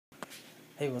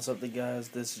Hey, what's up, guys?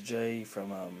 This is Jay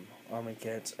from Army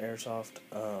Cats Airsoft.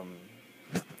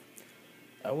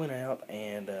 I went out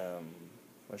and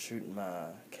was shooting my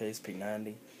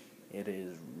KSP-90. It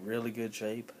is really good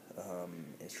shape.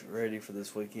 It's ready for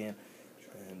this weekend,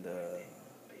 and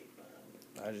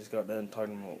I just got done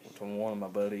talking to one of my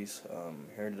buddies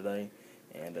here today,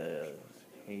 and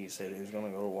he said he was going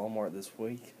to go to Walmart this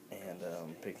week and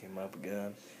pick him up a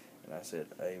gun. And I said,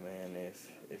 "Hey man,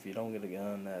 if you don't get a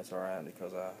gun, that's alright,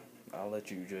 because I'll let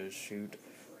you just shoot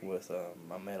with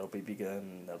my metal BB gun,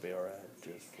 and that'll be alright,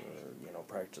 just for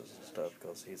practice and stuff,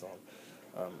 because he's on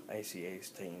ACA's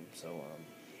team." So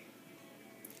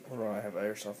we're gonna have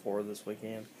airsoft for this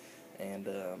weekend, and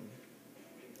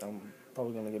I'm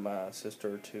probably gonna get my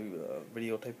sister to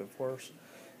videotape it for us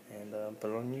and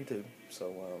put it on YouTube.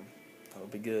 So that'll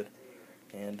be good.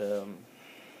 And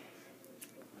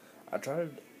I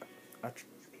tried.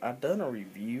 I've done a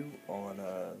review on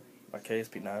my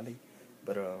KSP-90,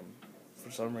 but for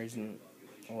some reason,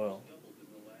 well,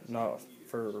 not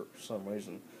for some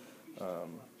reason,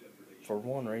 for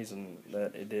one reason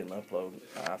that it didn't upload.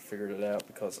 I figured it out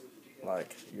because,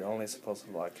 like, you're only supposed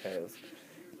to have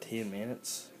 10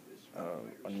 minutes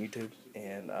on YouTube,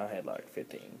 and I had like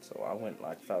 15, so I went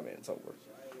like 5 minutes over,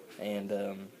 and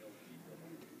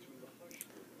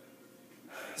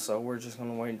so we're just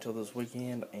gonna wait until this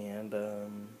weekend and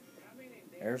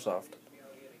airsoft.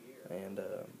 And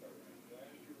I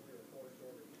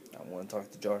want to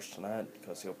talk to Josh tonight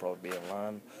because he'll probably be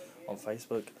online on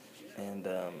Facebook, and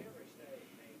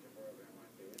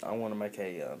I want to make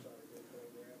a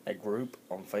group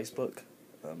on Facebook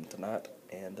tonight,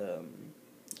 and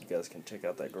you guys can check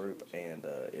out that group, and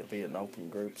it'll be an open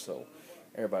group, so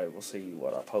everybody will see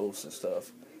what I post and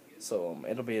stuff. So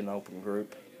it'll be an open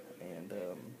group, and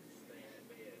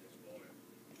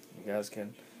you guys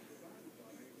can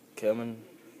come and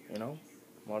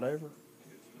whatever.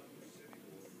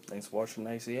 Thanks for watching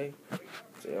ACA.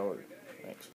 See y'all later. Thanks.